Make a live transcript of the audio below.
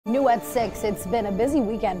New at 6, it's been a busy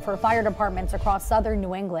weekend for fire departments across southern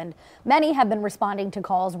New England. Many have been responding to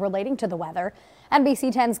calls relating to the weather.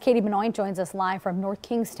 NBC 10's Katie Benoit joins us live from North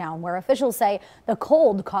Kingstown, where officials say the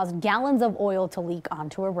cold caused gallons of oil to leak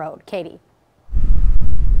onto a road. Katie.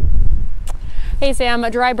 Hey Sam,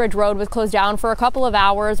 a dry bridge road was closed down for a couple of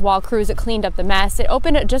hours while crews cleaned up the mess. It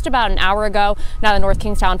opened just about an hour ago. Now the North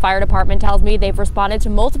Kingstown Fire Department tells me they've responded to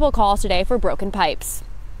multiple calls today for broken pipes.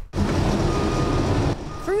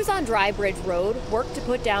 Crews on Dry Bridge Road worked to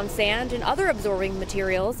put down sand and other absorbing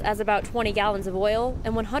materials as about 20 gallons of oil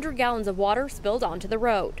and 100 gallons of water spilled onto the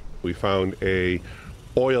road. We found a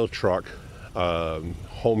oil truck,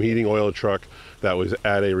 home heating oil truck that was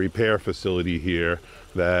at a repair facility here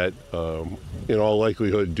that in all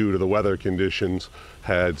likelihood due to the weather conditions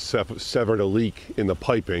had severed a leak in the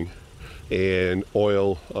piping, and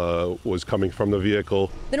oil was coming from the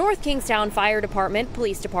vehicle. The North Kingstown Fire Department,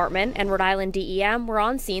 Police Department, and Rhode Island DEM were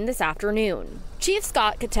on scene this afternoon. Chief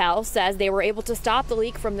Scott Cattell says they were able to stop the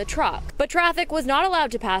leak from the truck, but traffic was not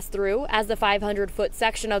allowed to pass through as the 500-foot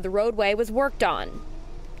section of the roadway was worked on.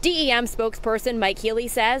 DEM spokesperson Mike Healy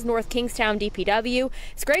says North Kingstown DPW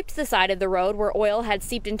scraped the side of the road where oil had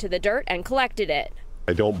seeped into the dirt and collected it.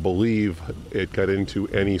 I don't believe it got into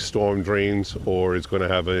any storm drains or is going to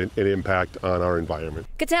have an impact on our environment.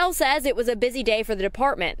 Cattell says it was a busy day for the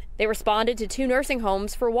department. They responded to 2 nursing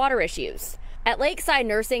homes for water issues. At Lakeside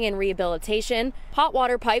Nursing and Rehabilitation, hot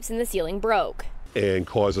water pipes in the ceiling broke and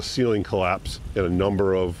caused a ceiling collapse in a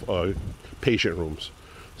number of patient rooms.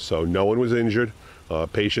 So no one was injured.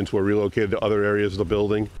 Patients were relocated to other areas of the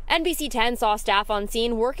building. NBC 10 saw staff on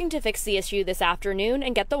scene working to fix the issue this afternoon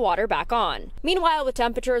and get the water back on. Meanwhile, with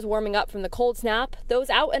temperatures warming up from the cold snap, those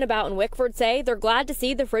out and about in Wickford say they're glad to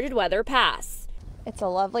see the frigid weather pass. It's a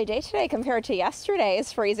lovely day today compared to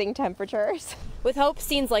yesterday's freezing temperatures. With hope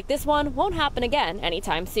scenes like this one won't happen again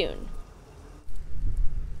anytime soon.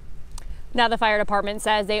 Now the fire department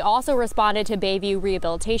says they also responded to Bayview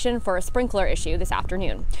Rehabilitation for a sprinkler issue this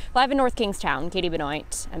afternoon. Live in North Kingstown, Katie Benoit,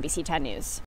 NBC 10 News.